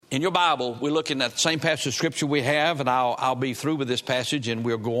In your Bible, we're looking at the same passage of Scripture we have, and I'll be through with this passage, and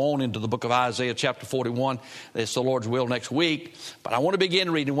we'll go on into the book of Isaiah chapter 41. It's the Lord's will next week. But I want to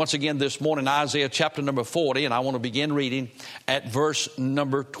begin reading once again this morning Isaiah chapter number 40, and I want to begin reading at verse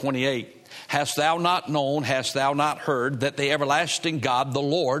number 28. Hast thou not known, hast thou not heard, that the everlasting God, the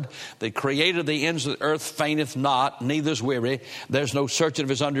Lord, the creator of the ends of the earth, fainteth not, neither is weary. There's no searching of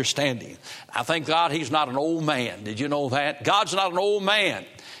his understanding. I thank God he's not an old man. Did you know that? God's not an old man.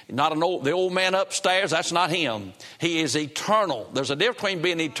 The old man upstairs, that's not him. He is eternal. There's a difference between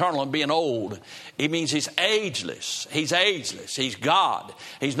being eternal and being old. It means he's ageless. He's ageless. He's God.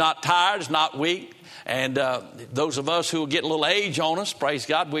 He's not tired. He's not weak. And those of us who get a little age on us, praise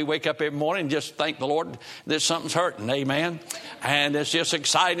God, we wake up every morning and just thank the Lord that something's hurting, amen. And it's just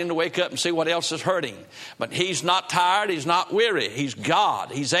exciting to wake up and see what else is hurting. But he's not tired, he's not weary, he's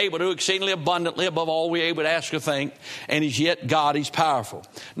God. He's able to do exceedingly abundantly above all we're able to ask or think, and he's yet God, he's powerful.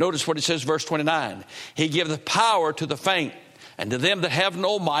 Notice what it says, verse 29. He giveth power to the faint, and to them that have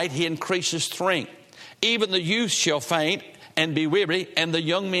no might he increases strength. Even the youth shall faint and be weary, and the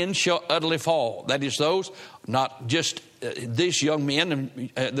young men shall utterly fall. That is those, not just these young men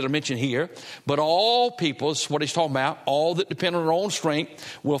that are mentioned here, but all people, is what he's talking about, all that depend on their own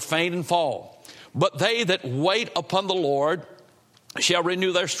strength will faint and fall. But they that wait upon the Lord shall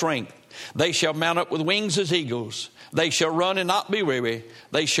renew their strength. They shall mount up with wings as eagles. They shall run and not be weary.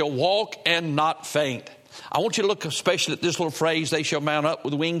 They shall walk and not faint. I want you to look especially at this little phrase, they shall mount up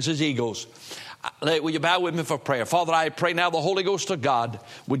with wings as eagles. Will you bow with me for prayer? Father, I pray now the Holy Ghost of God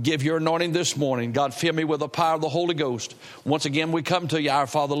would give your anointing this morning. God, fill me with the power of the Holy Ghost. Once again, we come to you, our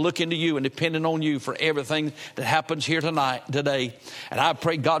Father, looking to you and depending on you for everything that happens here today. And I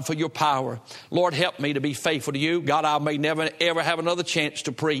pray, God, for your power. Lord, help me to be faithful to you. God, I may never, ever have another chance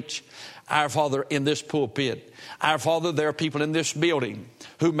to preach, our Father, in this pulpit. Our Father, there are people in this building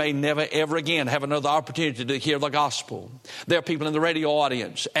who may never, ever again have another opportunity to hear the gospel. There are people in the radio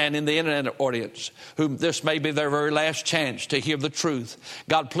audience and in the internet audience whom this may be their very last chance to hear the truth.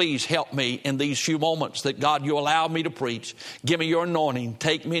 God, please help me in these few moments that, God, you allow me to preach. Give me your anointing.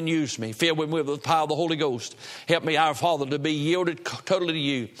 Take me and use me. Fill me with the power of the Holy Ghost. Help me, our Father, to be yielded totally to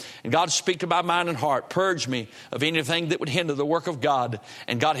you. And God, speak to my mind and heart. Purge me of anything that would hinder the work of God.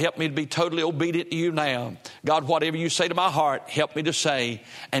 And God, help me to be totally obedient to you now. God, whatever you say to my heart, help me to say.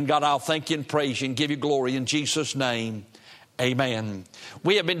 And God, I'll thank you and praise you and give you glory in Jesus' name. Amen.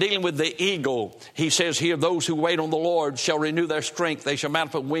 We have been dealing with the eagle. He says here, those who wait on the Lord shall renew their strength. They shall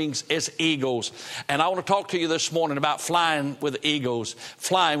mount up with wings as eagles. And I want to talk to you this morning about flying with eagles.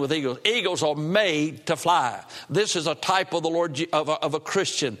 Flying with eagles. Eagles are made to fly. This is a type of the Lord, of a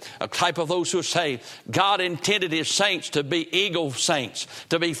Christian, a type of those who are saved. God intended his saints to be eagle saints,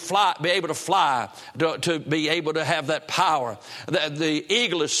 to be able to fly, to be able to have that power. The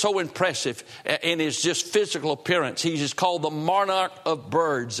eagle is so impressive in his just physical appearance. He's just called the monarch of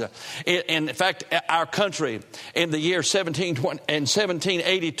birds. In fact, our country in the year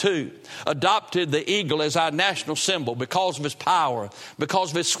 1782 adopted the eagle as our national symbol because of his power,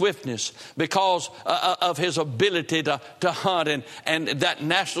 because of his swiftness, because of his ability to hunt and that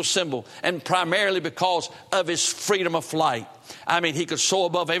national symbol, and primarily because of his freedom of flight. I mean, he could soar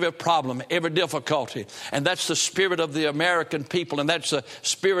above every problem, every difficulty. And that's the spirit of the American people. And that's the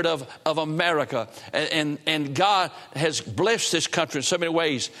spirit of America. And God has blessed this country in so many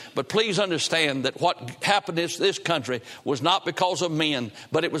ways. But please understand that what happened in this country was not because of men,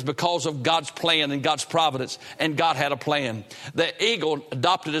 but it was because of God's plan and God's providence. And God had a plan. The eagle,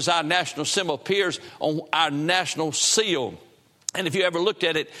 adopted as our national symbol, appears on our national seal. And if you ever looked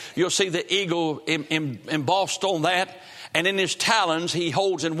at it, you'll see the eagle embossed on that. And in his talons, he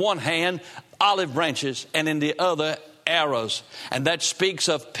holds in one hand olive branches and in the other arrows. And that speaks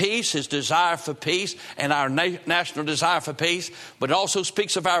of peace, his desire for peace and our national desire for peace. But it also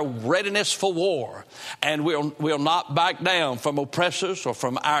speaks of our readiness for war. And we'll not back down from oppressors or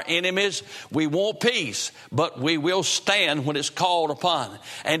from our enemies. We want peace, but we will stand when it's called upon.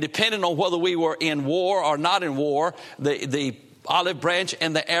 And depending on whether we were in war or not in war, the olive branch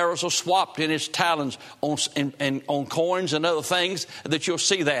and the arrows are swapped in its talons on coins and other things that you'll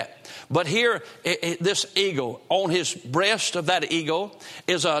see that. But here, this eagle, on his breast of that eagle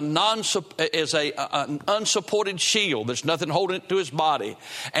is an unsupported shield. There's nothing holding it to his body.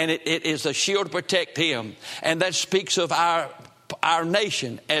 And it is a shield to protect him. And that speaks of our our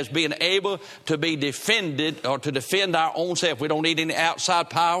nation as being able to be defended or to defend our own self. We don't need any outside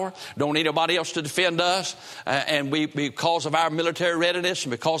power. Don't need anybody else to defend us. And because of our military readiness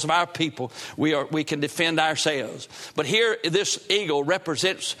and because of our people, we can defend ourselves. But here, this eagle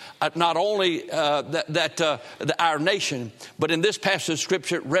represents not only our nation, but in this passage of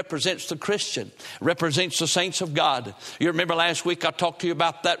Scripture, it represents the Christian, represents the saints of God. You remember last week I talked to you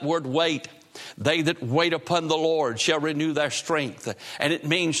about that word wait. They that wait upon the Lord shall renew their strength. And it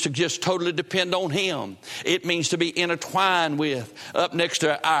means to just totally depend on Him. It means to be intertwined with. Up next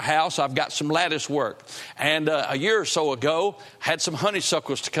to our house, I've got some lattice work. And a year or so ago, had some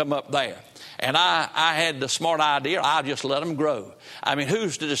honeysuckles to come up there. And I had the smart idea, I'll just let them grow. I mean,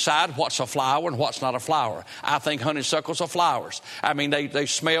 who's to decide what's a flower and what's not a flower? I think honeysuckles are flowers. I mean, they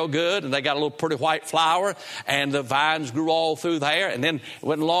smell good, and they got a little pretty white flower, and the vines grew all through there. And then,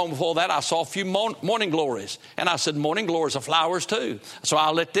 wasn't long before that, I saw a few morning glories. And I said, morning glories are flowers too. So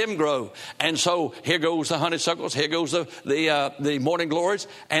I let them grow. And so here goes the honeysuckles, here goes the morning glories,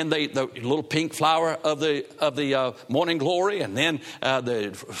 and the little pink flower of the morning glory, and then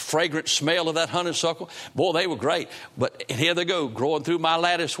the fragrant smell of that honeysuckle. Boy, they were great. But here they go, growing through my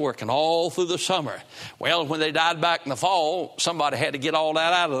lattice work and all through the summer. Well, when they died back in the fall, somebody had to get all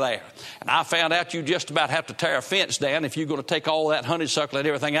that out of there. And I found out you just about have to tear a fence down if you're going to take all that honeysuckle and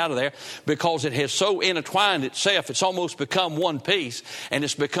everything out of there, because it has so intertwined itself, it's almost become one piece, and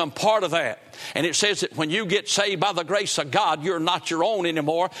it's become part of that. And it says that when you get saved by the grace of God, you're not your own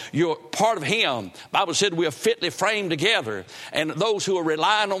anymore. You're part of Him. The Bible said we are fitly framed together. And those who are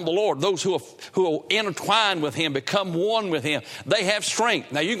relying on the Lord, those who are intertwined with Him, become one with Him, they have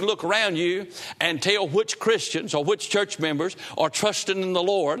strength. Now, you can look around you and tell which Christians or which church members are trusting in the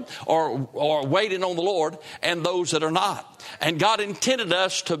Lord or waiting on the Lord, and those that are not. And God intended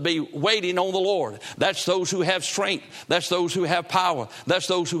us to be waiting on the Lord. That's those who have strength. That's those who have power. That's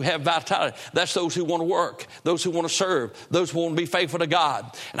those who have vitality. That's those who want to work, those who want to serve, those who want to be faithful to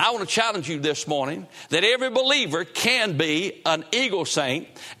God. And I want to challenge you this morning that every believer can be an eagle saint,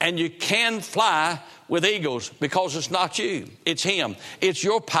 and you can fly with eagles, because it's not you, it's Him. It's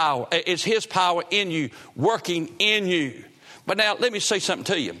your power. It's His power in you, working in you. But now let me say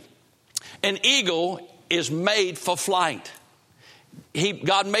something to you. An eagle is made for flight.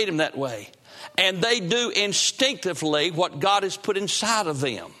 God made him that way. And they do instinctively what God has put inside of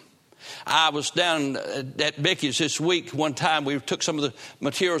them. I was down at Becky's this week. One time we took some of the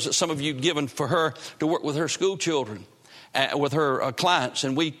materials that some of you had given for her to work with her school children, with her clients,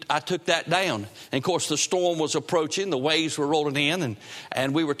 and I took that down. And of course the storm was approaching, the waves were rolling in,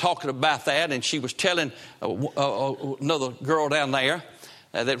 and we were talking about that, and she was telling another girl down there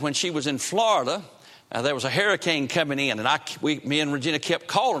that when she was in Florida, there was a hurricane coming in, and me and Regina kept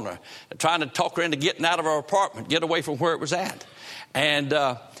calling her, trying to talk her into getting out of her apartment, get away from where it was at. And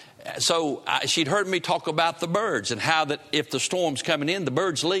so she'd heard me talk about the birds and how that if the storm's coming in, the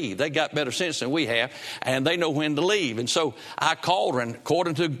birds leave. They got better sense than we have, and they know when to leave. And so I called her, and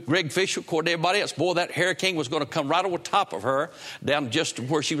according to Greg Fisher, according to everybody else, boy, that hurricane was going to come right over top of her, down just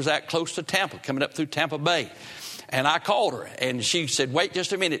where she was at, close to Tampa, coming up through Tampa Bay. And I called her, and she said, wait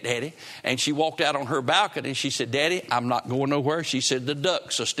just a minute, Daddy. And she walked out on her balcony, and she said, Daddy, I'm not going nowhere. She said, the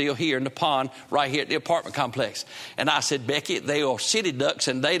ducks are still here in the pond right here at the apartment complex. And I said, Becky, they are city ducks,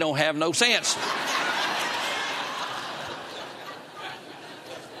 and they don't have no sense.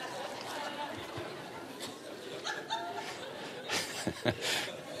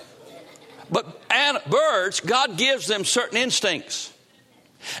 But birds, God gives them certain instincts.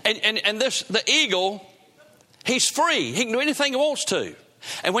 And the eagle, he's free. He can do anything he wants to.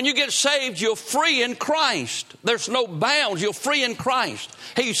 And when you get saved, you're free in Christ. There's no bounds. You're free in Christ.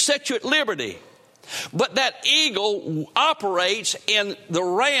 He set you at liberty. But that eagle operates in the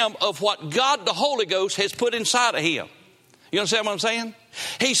realm of what God, the Holy Ghost, has put inside of him. You understand what I'm saying?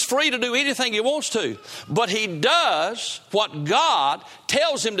 He's free to do anything he wants to. But he does what God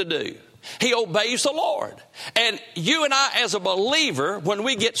tells him to do. He obeys the Lord. And you and I, as a believer, when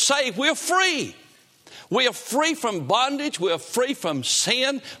we get saved, we're free. We are free from bondage. We're free from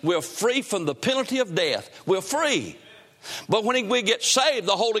sin. We're free from the penalty of death. We're free. But when we get saved,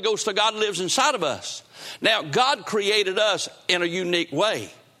 the Holy Ghost of God lives inside of us. Now, God created us in a unique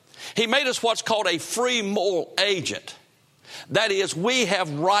way. He made us what's called a free moral agent. That is, we have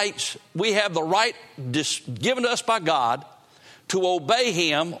rights. We have the right given to us by God to obey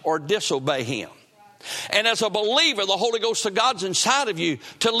Him or disobey Him. And as a believer, the Holy Ghost of God's inside of you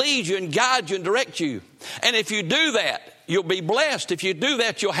to lead you and guide you and direct you. And if you do that, you'll be blessed. If you do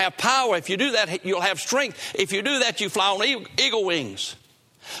that, you'll have power. If you do that, you'll have strength. If you do that, you fly on eagle wings.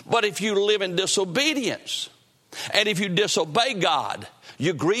 But if you live in disobedience, And if you disobey God,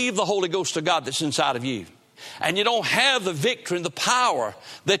 you grieve the Holy Ghost of God that's inside of you. And you don't have the victory and the power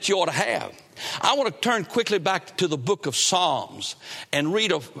that you ought to have. I want to turn quickly back to the book of Psalms and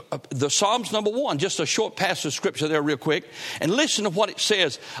read the Psalms number 1, just a short passage of scripture there real quick. And listen to what it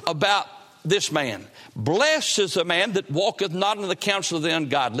says about this man. Blessed is the man that walketh not in the counsel of the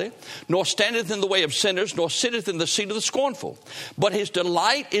ungodly, nor standeth in the way of sinners, nor sitteth in the seat of the scornful. But his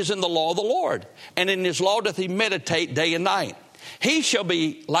delight is in the law of the Lord, and in his law doth he meditate day and night. He shall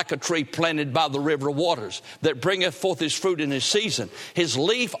be like a tree planted by the river of waters, that bringeth forth his fruit in his season. His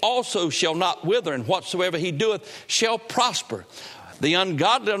leaf also shall not wither, and whatsoever he doeth shall prosper. The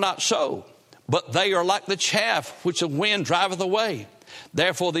ungodly are not so, but they are like the chaff which the wind driveth away.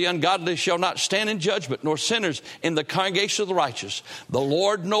 Therefore the ungodly shall not stand in judgment, nor sinners in the congregation of the righteous. The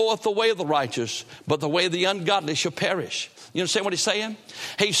Lord knoweth the way of the righteous, but the way of the ungodly shall perish. You understand what he's saying?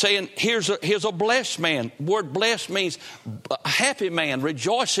 He's saying, here's a blessed man. The word blessed means a happy man,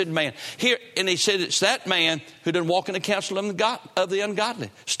 rejoicing man. Here, and he said it's that man who doesn't walk in the counsel of the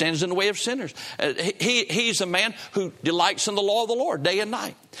ungodly, stands in the way of sinners. He's a man who delights in the law of the Lord day and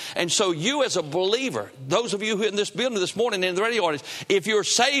night. And so you as a believer, those of you who are in this building this morning in the radio audience, if you're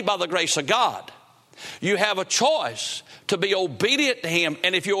saved by the grace of God, you have a choice to be obedient to him.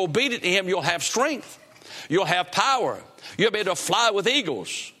 And if you're obedient to him, you'll have strength. You'll have power. You'll be able to fly with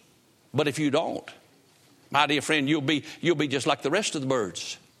eagles. But if you don't, my dear friend, you'll be just like the rest of the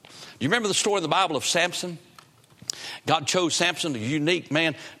birds. Do you remember the story in the Bible of Samson? God chose Samson, a unique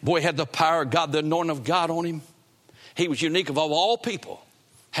man. Boy, had the power of God, the anointing of God on him. He was unique of all people.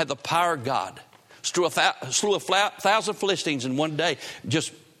 Had the power of God. Slew 1,000 Philistines in one day,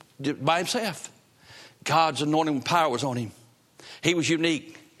 just by himself. God's anointing power was on him. He was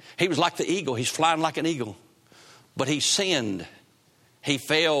unique. He was like the eagle. He's flying like an eagle. But he sinned. He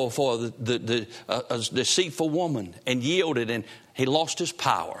fell for the deceitful woman and yielded, and he lost his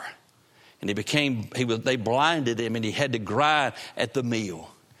power. And they blinded him, and he had to grind at the meal.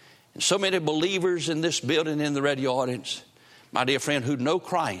 And so many believers in this building, in the radio audience, my dear friend, who know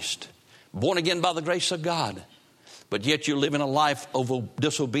Christ, born again by the grace of God, but yet you're living a life of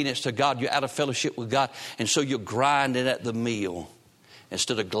disobedience to God. You're out of fellowship with God, and so you're grinding at the meal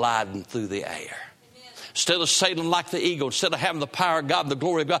instead of gliding through the air. Instead of sailing like the eagle, instead of having the power of God, the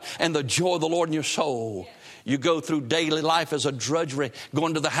glory of God, and the joy of the Lord in your soul, you go through daily life as a drudgery.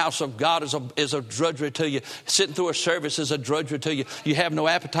 Going to the house of God is a drudgery to you. Sitting through a service is a drudgery to you. You have no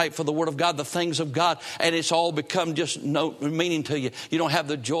appetite for the Word of God, the things of God, and it's all become just no meaning to you. You don't have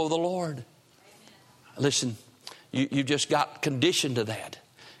the joy of the Lord. Amen. Listen, you just got conditioned to that.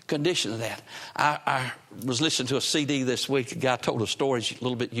 Condition of that. I was listening to a CD this week. A guy told a story. It's a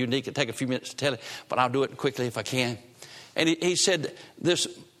little bit unique. It'll take a few minutes to tell it, but I'll do it quickly if I can. And he said this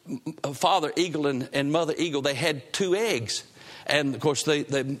father eagle and mother eagle, they had 2 eggs. And, of course,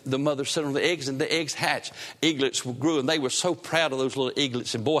 the mother sat on the eggs, and the eggs hatched. Eaglets grew, and they were so proud of those little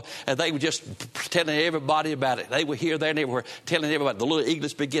eaglets. And, boy, they were just telling everybody about it. They were here, there, and everywhere, telling everybody. The little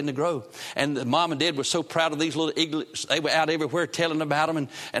eaglets began to grow. And the mom and dad were so proud of these little eaglets. They were out everywhere telling about them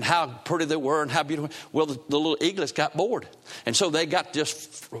and how pretty they were and how beautiful. Well, the little eaglets got bored. And so they got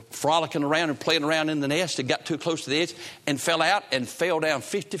just frolicking around and playing around in the nest and got too close to the edge and fell out and fell down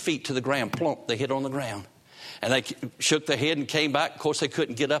 50 feet to the ground. Plump, they hit on the ground. And they shook their head and came back. Of course, they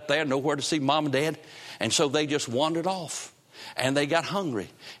couldn't get up there, nowhere to see mom and dad. And so they just wandered off. And they got hungry.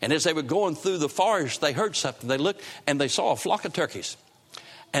 And as they were going through the forest, they heard something. They looked and they saw a flock of turkeys.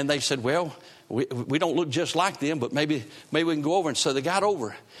 And they said, well, we don't look just like them, but maybe we can go over. And so they got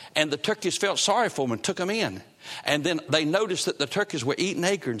over. And the turkeys felt sorry for them and took them in. And then they noticed that the turkeys were eating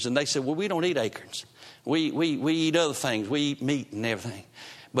acorns. And they said, well, we don't eat acorns. We eat other things. We eat meat and everything.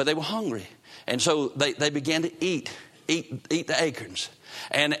 But they were hungry. And so they began to eat the acorns.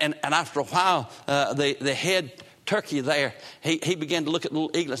 And after a while, the head turkey there, he began to look at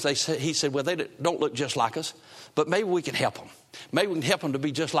little eaglets. He said, well, they don't look just like us, but maybe we can help them. Maybe we can help them to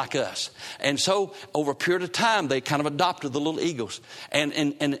be just like us. And so over a period of time, they kind of adopted the little eagles. And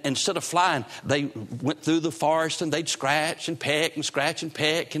instead of flying, they went through the forest and they'd scratch and peck and scratch and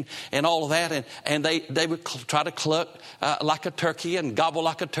peck and all of that. And they would try to cluck like a turkey and gobble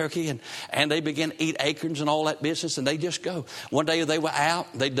like a turkey. And they began to eat acorns and all that business. And they just go. One day they were out.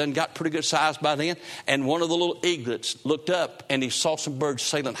 They'd done got pretty good size by then. And one of the little eaglets looked up and he saw some birds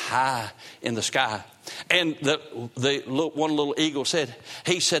sailing high in the sky. And one little eagle said,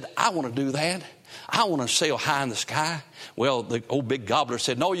 I want to do that. I want to sail high in the sky. Well, the old big gobbler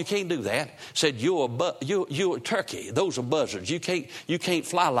said, no, you can't do that. Said, you're a turkey. Those are buzzards. You can't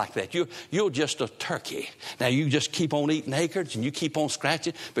fly like that. You're just a turkey. Now you just keep on eating acorns and you keep on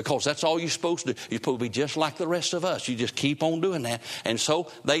scratching, because that's all you're supposed to do. You're supposed to be just like the rest of us. You just keep on doing that. And so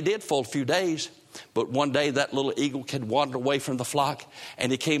they did for a few days. But one day that little eagle had wandered away from the flock,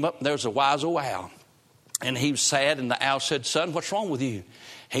 and he came up and there was a wise old owl. And he was sad, and the owl said, son, what's wrong with you?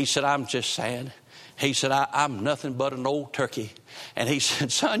 He said, I'm just sad. He said, I'm nothing but an old turkey. And he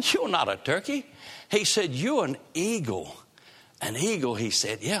said, son, you're not a turkey. He said, you're an eagle. An eagle, he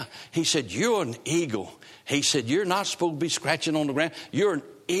said, yeah. He said, you're an eagle. He said, you're not supposed to be scratching on the ground. You're an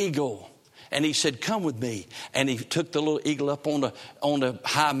eagle. And he said, come with me. And he took the little eagle up on the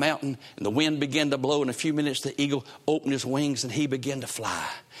high mountain, and the wind began to blow. In a few minutes, the eagle opened his wings and he began to fly.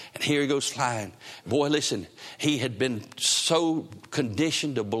 And here he goes flying. Boy, listen, he had been so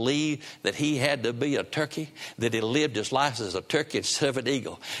conditioned to believe that he had to be a turkey that he lived his life as a turkey instead of an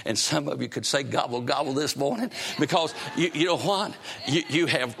eagle. And some of you could say gobble, gobble this morning, because you know what? You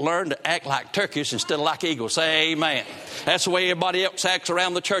have learned to act like turkeys instead of like eagles. Say amen. That's the way everybody else acts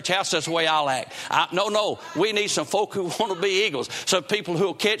around the church house. That's the way I'll act. No. We need some folk who want to be eagles. Some people who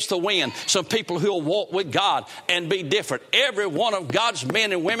will catch the wind. Some people who will walk with God and be different. Every one of God's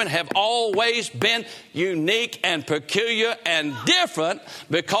men and women have always been unique and peculiar and different,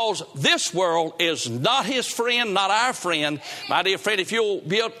 because this world is not his friend, not our friend. My dear friend, if you'll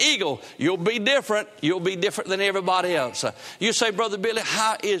be an eagle, you'll be different. You'll be different than everybody else. You say, Brother Billy,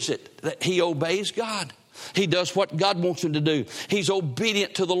 how is it that he obeys God? He does what God wants him to do. He's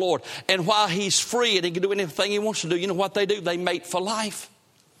obedient to the Lord. And while he's free and he can do anything he wants to do, you know what they do? They mate for life.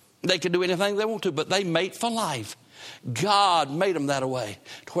 They can do anything they want to, but they mate for life. God made them that way,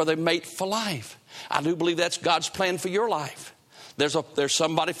 to where they mate for life. I do believe that's God's plan for your life. There's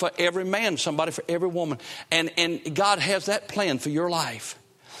somebody for every man, somebody for every woman. And God has that plan for your life.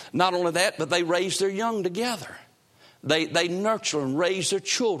 Not only that, but they raise their young together. They nurture and raise their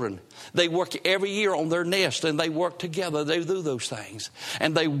children. They work every year on their nest, and they work together. They do those things.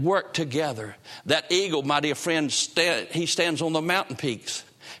 And they work together. That eagle, my dear friend, he stands on the mountain peaks.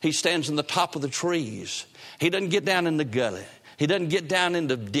 He stands in the top of the trees. He doesn't get down in the gully. He doesn't get down in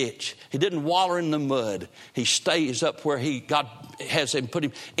the ditch. He didn't waller in the mud. He stays up where God has him put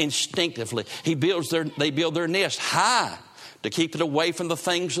him instinctively. They build their nest high to keep it away from the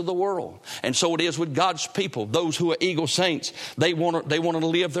things of the world. And so it is with God's people, those who are eagle saints. They want to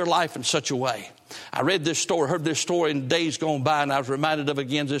live their life in such a way. I heard this story in days gone by, and I was reminded of it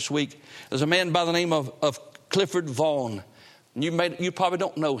again this week. There's a man by the name of Clifford Vaughn. You probably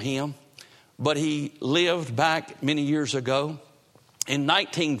don't know him, but he lived back many years ago. In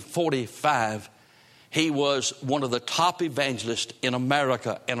 1945, he was one of the top evangelists in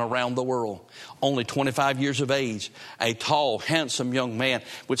America and around the world. Only 25 years of age, a tall, handsome young man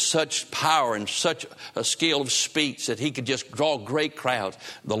with such power and such a skill of speech that he could just draw great crowds.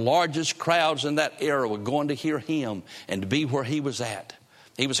 The largest crowds in that era were going to hear him and to be where he was at.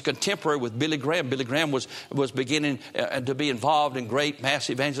 He was a contemporary with Billy Graham. Billy Graham was beginning to be involved in great mass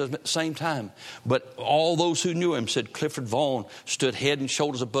evangelism at the same time. But all those who knew him said Clifford Vaughn stood head and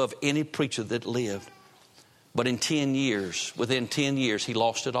shoulders above any preacher that lived. But within 10 years, he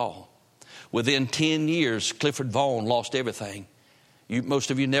lost it all. Within 10 years, Clifford Vaughn lost everything.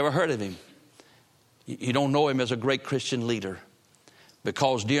 Most of you never heard of him. You don't know him as a great Christian leader.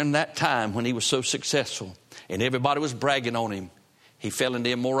 Because during that time when he was so successful and everybody was bragging on him, he fell into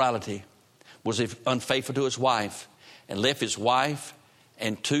immorality, was unfaithful to his wife, and left his wife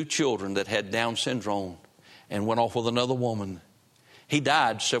and 2 children that had Down syndrome and went off with another woman. He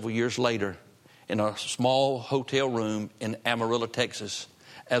died several years later in a small hotel room in Amarillo, Texas,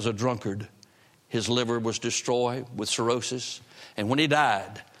 as a drunkard. His liver was destroyed with cirrhosis. And when he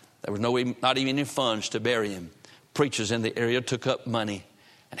died, there was not even any funds to bury him. Preachers in the area took up money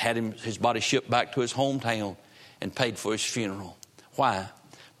and had his body shipped back to his hometown and paid for his funeral. Why?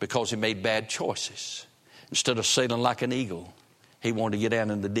 Because he made bad choices. Instead of sailing like an eagle, he wanted to get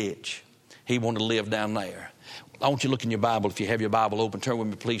down in the ditch. He wanted to live down there. I want you to look in your Bible. If you have your Bible open, turn with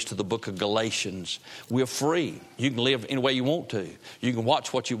me, please, to the book of Galatians. We're free. You can live any way you want to. You can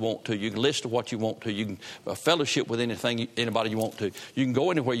watch what you want to. You can listen to what you want to. You can fellowship with anybody you want to. You can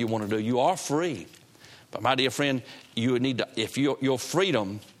go anywhere you want to do. You are free. But my dear friend, you need to, if your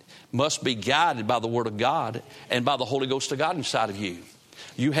freedom must be guided by the Word of God and by the Holy Ghost of God inside of you.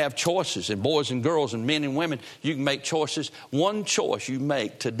 You have choices, and boys and girls and men and women, you can make choices. One choice you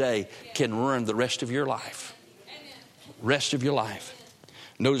make today can ruin the rest of your life. Rest of your life.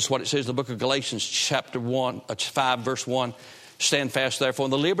 Notice what it says in the book of Galatians chapter 5 verse 1. Stand fast, therefore,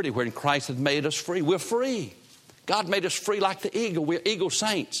 in the liberty wherein Christ hath made us free. We're free. God made us free like the eagle. We're eagle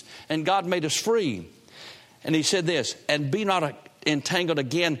saints, and God made us free. And he said this, and be not entangled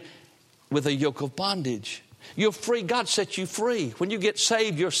again with a yoke of bondage. You're free. God set you free. When you get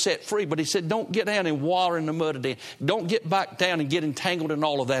saved, you're set free. But he said, don't get down and water in the mud again. Don't get back down and get entangled in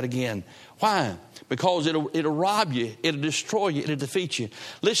all of that again. Why? Because it'll rob you. It'll destroy you. It'll defeat you.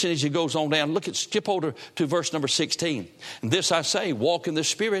 Listen as he goes on down. Skip over to verse number 16. And this I say, walk in the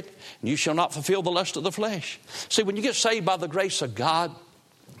Spirit, and you shall not fulfill the lust of the flesh. See, when you get saved by the grace of God,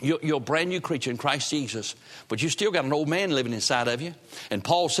 you're a brand new creature in Christ Jesus. But you still got an old man living inside of you. And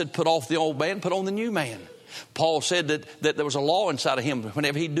Paul said, put off the old man, put on the new man. Paul said that there was a law inside of him.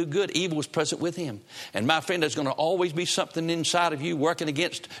 Whenever he'd do good, evil was present with him. And my friend, there's going to always be something inside of you working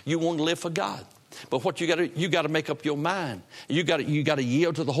against you wanting to live for God. But what you got to make up your mind. You got to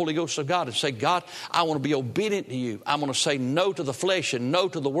yield to the Holy Ghost of God and say, God, I want to be obedient to you. I'm going to say no to the flesh and no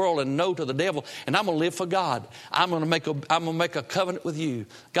to the world and no to the devil. And I'm going to live for God. I'm going to make a covenant with you.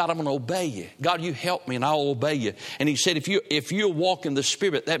 God, I'm going to obey you. God, you help me and I'll obey you. And he said, if you walk in the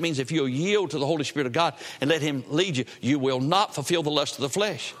Spirit, that means if you'll yield to the Holy Spirit of God and let him lead you, you will not fulfill the lust of the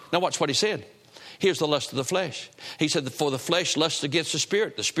flesh. Now watch what he said. Here's the lust of the flesh. He said, for the flesh lusts against the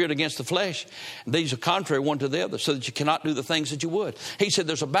Spirit against the flesh. And these are contrary one to the other, so that you cannot do the things that you would. He said,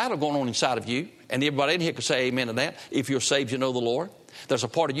 there's a battle going on inside of you. And everybody in here can say amen to that. If you're saved, you know the Lord. There's a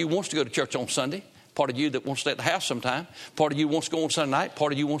part of you who wants to go to church on Sunday. Part of you that wants to stay at the house sometime. Part of you wants to go on Sunday night.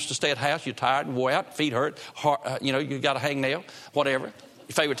 Part of you wants to stay at the house. You're tired and wore out, feet hurt, heart, you got a hangnail, whatever.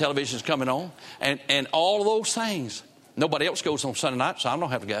 Your favorite television is coming on. And all of those things. Nobody else goes on Sunday night, so I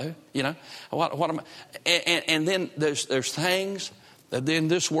don't have to go. You know, what am I? And then there's things that in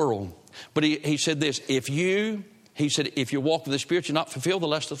this world. But he said this: if you walk with the Spirit, you not fulfill the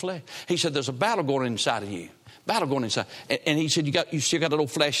lust of the flesh. He said there's a battle going inside of you. Battle going inside. And he said you still got that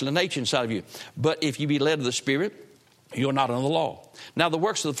old fleshly nature inside of you. But if you be led of the Spirit, you're not under the law. Now the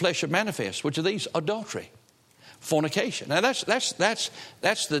works of the flesh are manifest, which are these: adultery, fornication. Now that's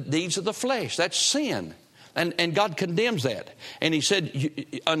the deeds of the flesh. That's sin. And God condemns that. And he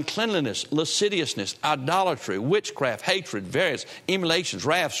said uncleanliness, lasciviousness, idolatry, witchcraft, hatred, variance, emulations,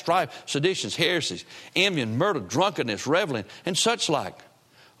 wrath, strife, seditions, heresies, envy, murder, drunkenness, reveling, and such like.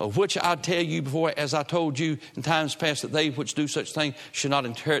 Of which I tell you before, as I told you in times past, that they which do such things should not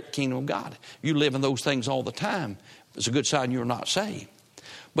inherit the kingdom of God. You live in those things all the time. It's a good sign you're not saved.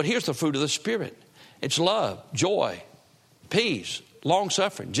 But here's the fruit of the Spirit. It's love, joy, peace,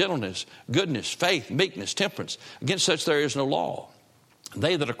 long-suffering, gentleness, goodness, faith, meekness, temperance. Against such there is no law.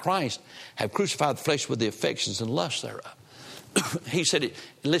 They that are Christ have crucified the flesh with the affections and lusts thereof. He said,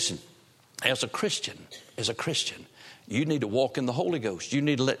 listen, as a Christian, you need to walk in the Holy Ghost. You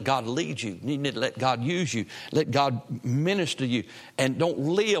need to let God lead you. You need to let God use you. Let God minister to you. And don't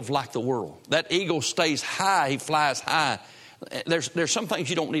live like the world. That eagle stays high. He flies high. There's some things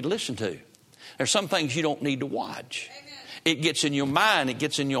you don't need to listen to. There's some things you don't need to watch. Amen. It gets in your mind. It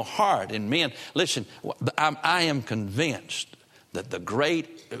gets in your heart. And men, listen, I am convinced that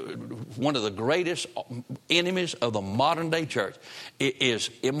one of the greatest enemies of the modern day church is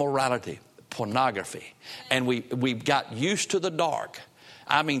immorality, pornography. And we've got used to the dark.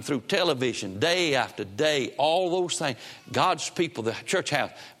 I mean, through television, day after day, all those things. God's people, the church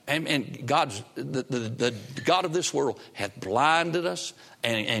house, and the God of this world hath blinded us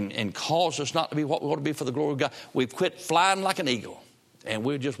and caused us not to be what we ought to be for the glory of God. We've quit flying like an eagle, and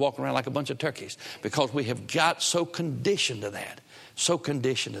we're just walking around like a bunch of turkeys because we have got so conditioned to that. So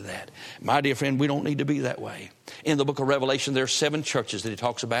conditioned to that. My dear friend, we don't need to be that way. In the book of Revelation, there are 7 churches that he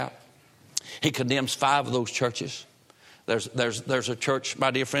talks about. He condemns 5 of those churches. There's a church,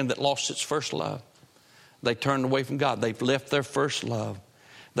 my dear friend, that lost its first love. They turned away from God. They've left their first love.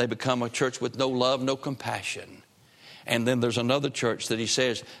 They become a church with no love, no compassion. And then there's another church that he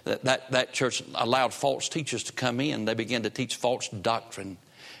says that church allowed false teachers to come in. They began to teach false doctrine.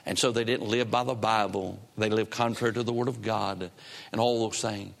 And so they didn't live by the Bible. They lived contrary to the Word of God and all those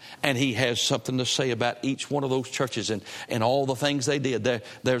things. And he has something to say about each one of those churches and all the things they did.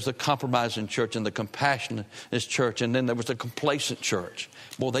 There's the compromising church and the compassionate church. And then there was the complacent church.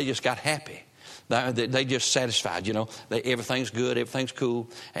 Boy, they just got happy. They just satisfied, everything's good, everything's cool.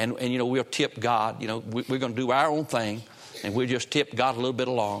 And we'll tip God, we're going to do our own thing. And we'll just tip God a little bit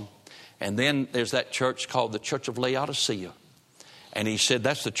along. And then there's that church called the Church of Laodicea. And he said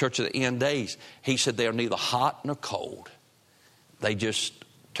that's the church of the end days. He said they're neither hot nor cold. They just,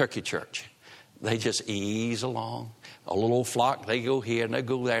 turkey church. They just ease along. A little old flock, they go here and they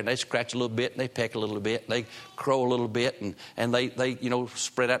go there and they scratch a little bit and they peck a little bit and they crow a little bit and they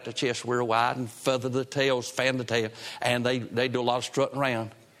spread out the chest real wide and feather the tails, fan the tail, and they do a lot of strutting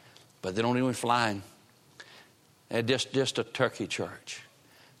around, but they don't even flying. They're just a turkey church.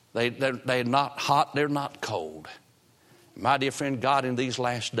 They're not hot, they're not cold. My dear friend, God in these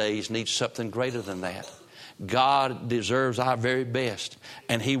last days needs something greater than that. God deserves our very best,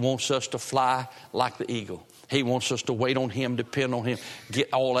 and He wants us to fly like the eagle. He wants us to wait on Him, depend on Him,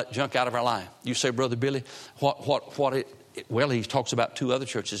 get all that junk out of our life. You say, Brother Billy, well, he talks about two other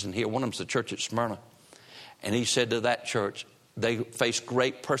churches in here. One of them's the church at Smyrna. And he said to that church, they faced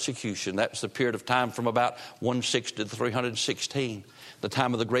great persecution. That's the period of time from about 160 to 316, the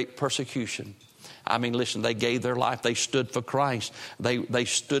time of the great persecution. I mean, listen, they gave their life. They stood for Christ. They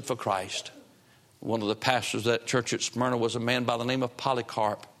stood for Christ. One of the pastors of that church at Smyrna was a man by the name of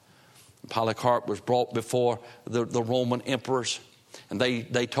Polycarp. Polycarp was brought before the Roman emperors, and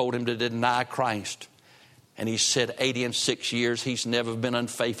they told him to deny Christ. And he said, 86 years, he's never been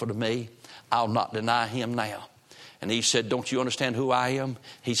unfaithful to me. I'll not deny him now. And he said, don't you understand who I am?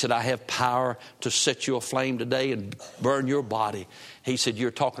 He said, I have power to set you aflame today and burn your body. He said, you're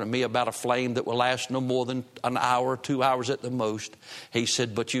talking to me about a flame that will last no more than an hour, 2 hours at the most. He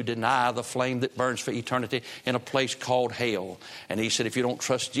said, but you deny the flame that burns for eternity in a place called hell. And he said, if you don't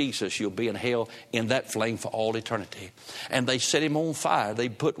trust Jesus, you'll be in hell in that flame for all eternity. And they set him on fire. They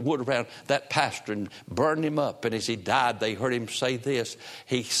put wood around that pastor and burned him up. And as he died, they heard him say this.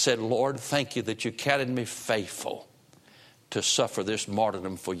 He said, Lord, thank you that you counted me faithful to suffer this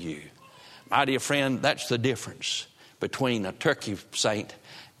martyrdom for you. My dear friend, that's the difference between a turkey saint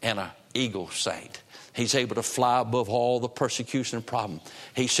and an eagle saint. He's able to fly above all the persecution and problem.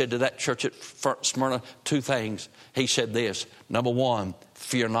 He said to that church at Smyrna two things. He said this, number one,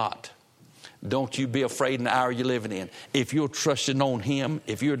 fear not. Don't you be afraid in the hour you're living in. If you're trusting on Him,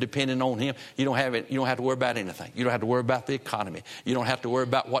 if you're depending on Him, you don't have to worry about anything. You don't have to worry about the economy. You don't have to worry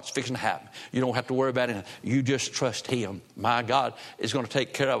about what's fixing to happen. You don't have to worry about anything. You just trust Him. My God is going to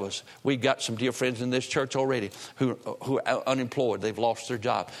take care of us. We've got some dear friends in this church already who are unemployed. They've lost their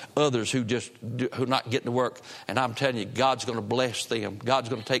job. Others who are not getting to work. And I'm telling you, God's going to bless them. God's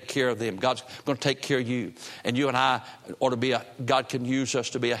going to take care of them. God's going to take care of you. And you and I ought to be God can use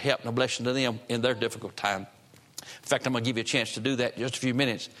us to be a help and a blessing to them in their difficult time. In fact, I'm going to give you a chance to do that in just a few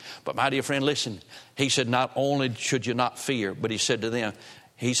minutes. But my dear friend, listen. He said, not only should you not fear, but he said to them,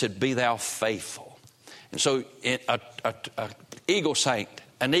 he said, be thou faithful. And so an eagle saint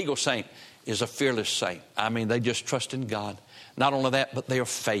is a fearless saint. I mean, they just trust in God. Not only that, but they are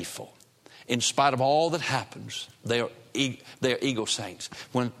faithful. In spite of all that happens, they are eagle saints.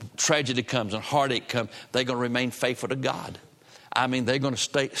 When tragedy comes and heartache comes, they're going to remain faithful to God. I mean, they're going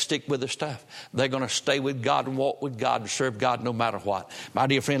to stick with their stuff. They're going to stay with God and walk with God and serve God no matter what. My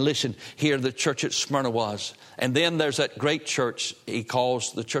dear friend, listen, here the church at Smyrna was. And then there's that great church he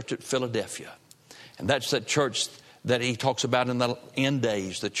calls the church at Philadelphia. And that's that church that he talks about in the end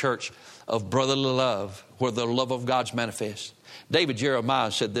days, the church of brotherly love, where the love of God's manifest. David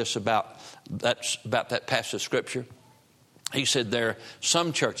Jeremiah said this about that passage of Scripture. He said there are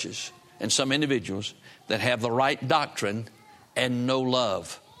some churches and some individuals that have the right doctrine and no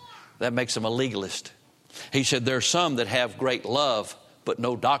love. That makes them a legalist. He said there are some that have great love but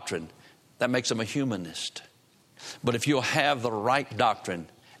no doctrine. That makes them a humanist. But if you'll have the right doctrine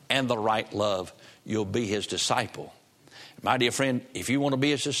and the right love, you'll be His disciple. My dear friend, if you want to be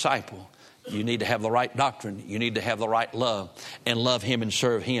His disciple, you need to have the right doctrine. You need to have the right love and love Him and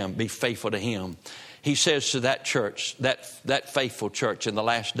serve Him. Be faithful to Him. He says to that church, that faithful church in the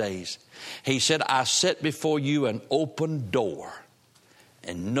last days, He said, I set before you an open door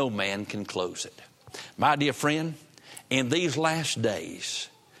and no man can close it. My dear friend, in these last days,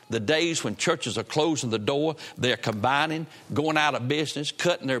 the days when churches are closing the door, they're combining, going out of business,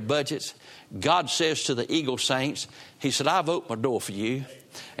 cutting their budgets. God says to the eagle saints, He said, I've opened my door for you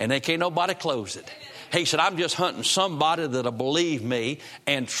and they can't nobody close it. He said, I'm just hunting somebody that'll believe me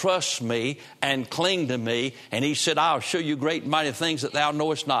and trust me and cling to me. And He said, I'll show you great and mighty things that thou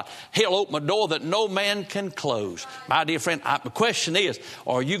knowest not. He'll open a door that no man can close. My dear friend, the question is,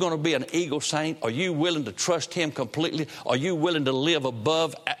 are you going to be an eagle saint? Are you willing to trust Him completely? Are you willing to live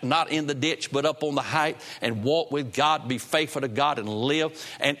above, not in the ditch, but up on the height and walk with God, be faithful to God and live?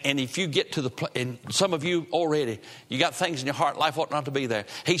 And if you get to and some of you already, you got things in your heart, life ought not to be there.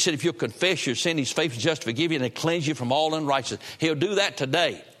 He said, if you'll confess your sin, He's faithful just to forgive you and to cleanse you from all unrighteousness. He'll do that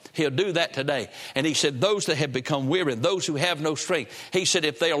today. He'll do that today. And he said, those that have become weary, and those who have no strength, he said,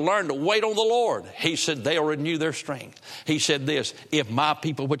 if they'll learn to wait on the Lord, he said, they'll renew their strength. He said this, if my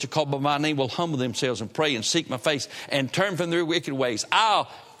people, which are called by my name, will humble themselves and pray and seek my face and turn from their wicked ways, I'll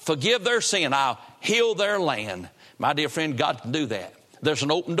forgive their sin. I'll heal their land. My dear friend, God can do that. There's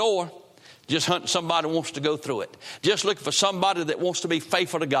an open door. Just hunting somebody who wants to go through it. Just looking for somebody that wants to be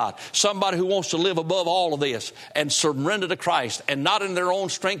faithful to God. Somebody who wants to live above all of this and surrender to Christ, and not in their own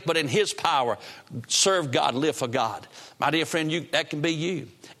strength, but in His power. Serve God, live for God. My dear friend, that can be you.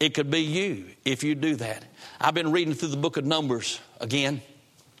 It could be you if you do that. I've been reading through the book of Numbers again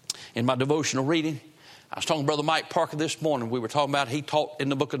in my devotional reading. I was talking to Brother Mike Parker this morning. We were talking about, he taught in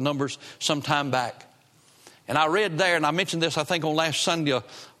the book of Numbers some time back. And I read there, and I mentioned this, I think, on last Sunday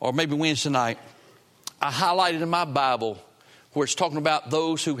or maybe Wednesday night. I highlighted in my Bible where it's talking about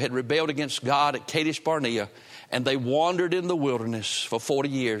those who had rebelled against God at Kadesh Barnea, and they wandered in the wilderness for 40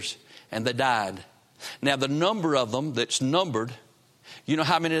 years, and they died. Now, the number of them that's numbered, you know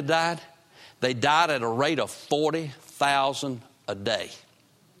how many died? They died at a rate of 40,000 a day.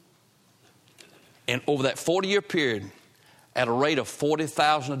 And over that 40-year period, at a rate of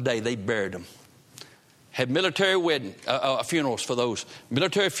 40,000 a day, they buried them. Had military funerals for those.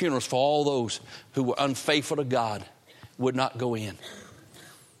 Military funerals for all those who were unfaithful to God, would not go in.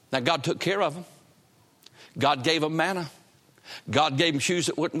 Now, God took care of them. God gave them manna. God gave them shoes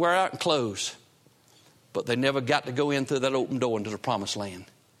that wouldn't wear out and clothes. But they never got to go in through that open door into the promised land.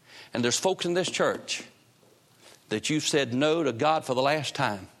 And there's folks in this church that you've said no to God for the last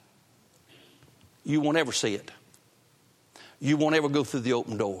time. You won't ever see it. You won't ever go through the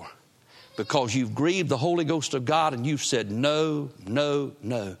open door. Because you've grieved the Holy Ghost of God and you've said no, no,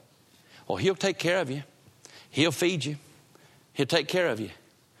 no. Well, He'll take care of you. He'll feed you. He'll take care of you.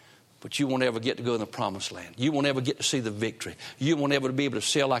 But you won't ever get to go in the promised land. You won't ever get to see the victory. You won't ever be able to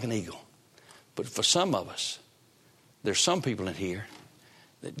sail like an eagle. But for some of us, there's some people in here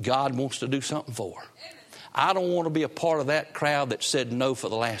that God wants to do something for. I don't want to be a part of that crowd that said no for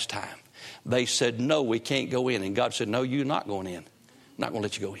the last time. They said, no, we can't go in. And God said, no, you're not going in. I'm not going to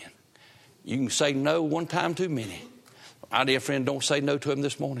let you go in. You can say no one time too many. My dear friend, don't say no to Him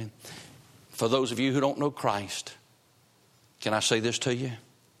this morning. For those of you who don't know Christ, can I say this to you?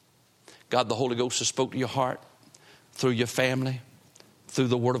 God, the Holy Ghost has spoke to your heart through your family, through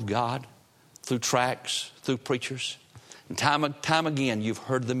the Word of God, through tracts, through preachers. And time and time again, you've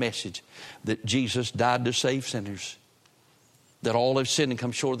heard the message that Jesus died to save sinners, that all have sinned and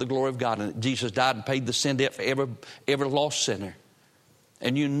come short of the glory of God, and that Jesus died and paid the sin debt for every lost sinner.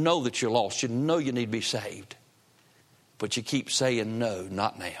 And you know that you're lost. You know you need to be saved. But you keep saying, no,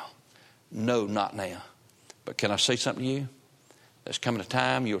 not now. No, not now. But can I say something to you? There's coming a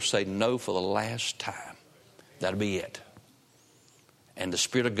time you'll say no for the last time. That'll be it. And the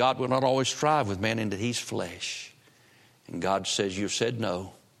Spirit of God will not always strive with man into his flesh. And God says, you said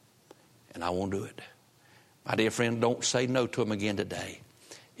no, and I won't do it. My dear friend, don't say no to Him again today.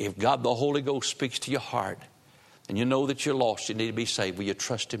 If God, the Holy Ghost, speaks to your heart, and you know that you're lost, you need to be saved, will you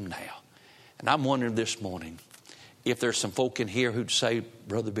trust Him now? And I'm wondering this morning if there's some folk in here who'd say,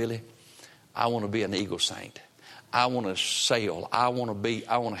 Brother Billy, I want to be an Eagle Saint. I want to sail. I want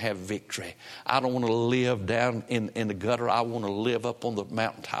to have victory. I don't want to live down in the gutter. I want to live up on the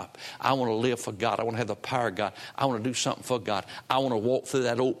mountaintop. I want to live for God. I want to have the power of God. I want to do something for God. I want to walk through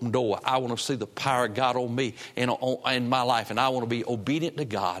that open door. I want to see the power of God on me and in my life. And I want to be obedient to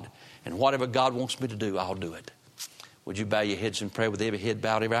God. And whatever God wants me to do, I'll do it. Would you bow your heads in prayer with every head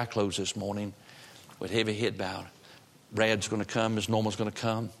bowed, every eye closed this morning? With every head bowed. Brad's going to come. Miss Norma's going to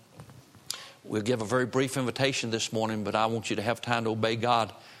come. We'll give a very brief invitation this morning, but I want you to have time to obey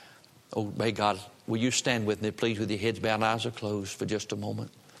God. Obey God. Will you stand with me, please, with your heads bowed and eyes are closed for just a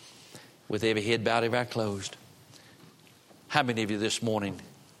moment? With every head bowed, every eye closed. How many of you this morning?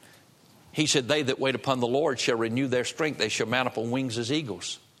 He said, they that wait upon the Lord shall renew their strength. They shall mount up on wings as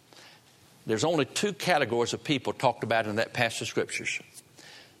eagles. There's only two categories of people talked about in that passage of scriptures.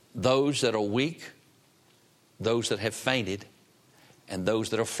 Those that are weak, those that have fainted, and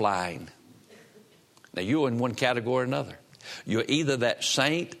those that are flying. Now, you're in one category or another. You're either that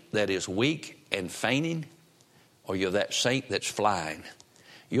saint that is weak and fainting, or you're that saint that's flying.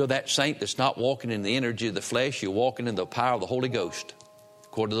 You're that saint that's not walking in the energy of the flesh. You're walking in the power of the Holy Ghost,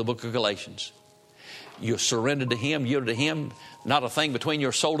 according to the book of Galatians. You're surrendered to Him, yielded to Him, not a thing between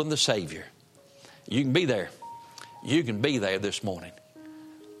your soul and the Savior. You can be there. You can be there this morning.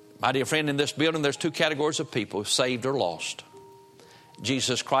 My dear friend, in this building, there's two categories of people, saved or lost.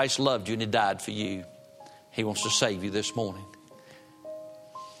 Jesus Christ loved you and He died for you. He wants to save you this morning.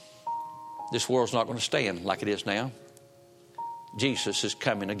 This world's not going to stand like it is now. Jesus is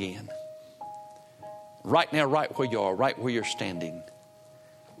coming again. Right now, right where you are, right where you're standing.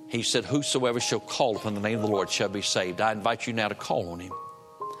 He said, whosoever shall call upon the name of the Lord shall be saved. I invite you now to call on him.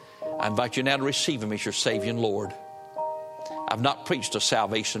 I invite you now to receive him as your Savior and Lord. I've not preached a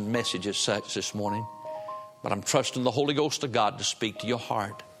salvation message as such this morning, but I'm trusting the Holy Ghost of God to speak to your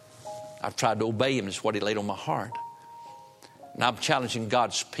heart. I've tried to obey him. It's what he laid on my heart. And I'm challenging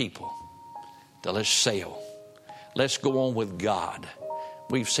God's people to let's sail. Let's go on with God.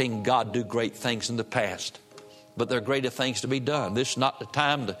 We've seen God do great things in the past, but there are greater things to be done. This is not the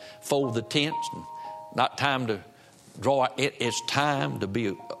time to fold the tents, and not time to draw. It's time to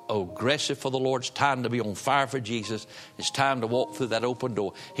be aggressive for the Lord. It's time to be on fire for Jesus. It's time to walk through that open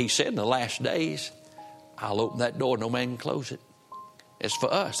door. He said in the last days, I'll open that door, no man can close it. It's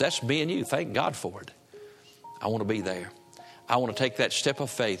for us. That's me and you. Thank God for it. I want to be there. I want to take that step of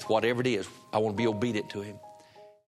faith, whatever it is. I want to be obedient to him.